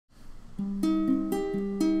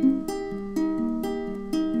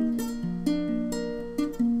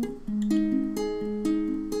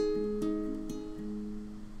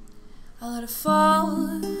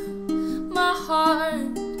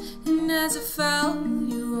fell,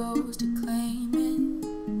 you rose to claim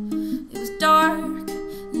it. It was dark,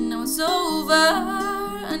 and now it's over,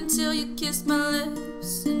 until you kissed my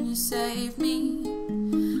lips and you saved me.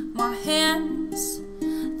 My hands,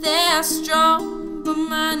 they're strong, but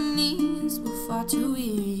my knees were far too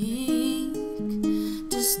weak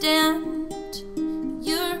to stand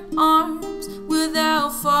your arms without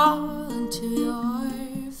falling to your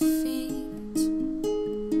feet.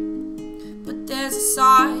 But there's a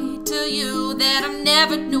side to you that I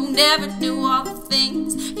never knew. All the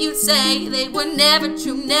things you'd say, they were never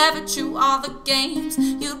true. All the games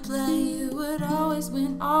you'd play, you would always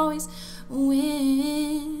win.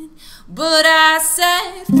 But I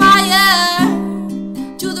set fire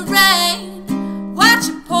to the rain, watch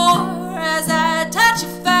it pour as I touch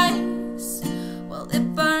your face. Well, it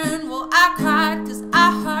burned, well, I cried, 'cause I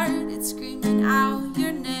heard it screaming out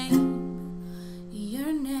your name,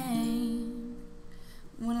 your name.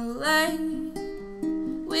 When I lay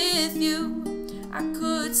with you, I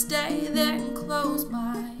could stay there and close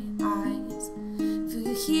my eyes. Feel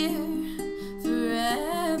you here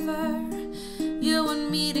forever. You and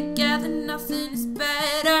me together, nothing is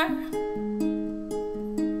better.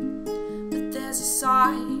 But there's a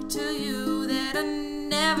side to you that I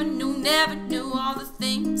never knew. All the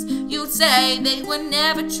things you'd say, they were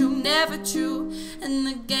never true. And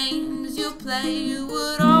the games you play, you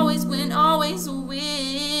would always win.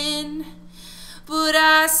 But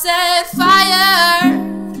I set fire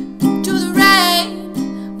to the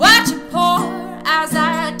rain, watch it pour as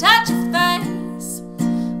I touch your face.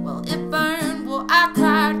 Well, it burned, well, I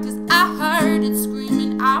cried, 'cause I heard it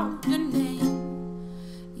screaming out your name,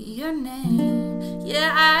 your name.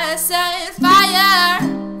 Yeah, I set fire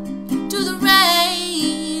to the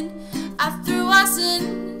rain, I threw us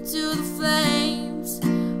into the flames.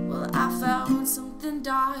 Well, I felt something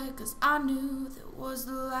die, 'cause I knew that was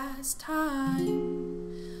the last time,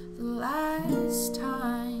 the last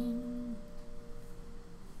time.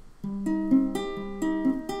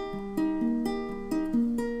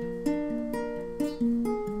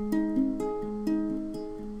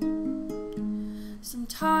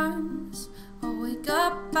 Sometimes I wake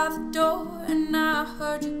up at the door and I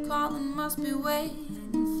heard you calling, must be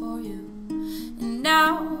waiting for you. And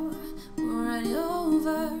now we're already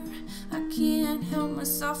over, I can't help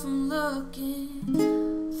myself from looking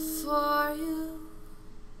for you.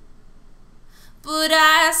 But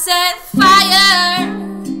I set fire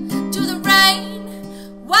to the rain,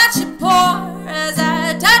 watch it pour as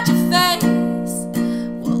I touch your face.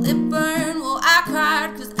 Well, it burned, well, I cried,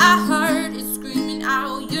 'cause I heard it screaming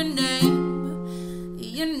out your name,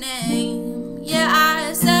 your name.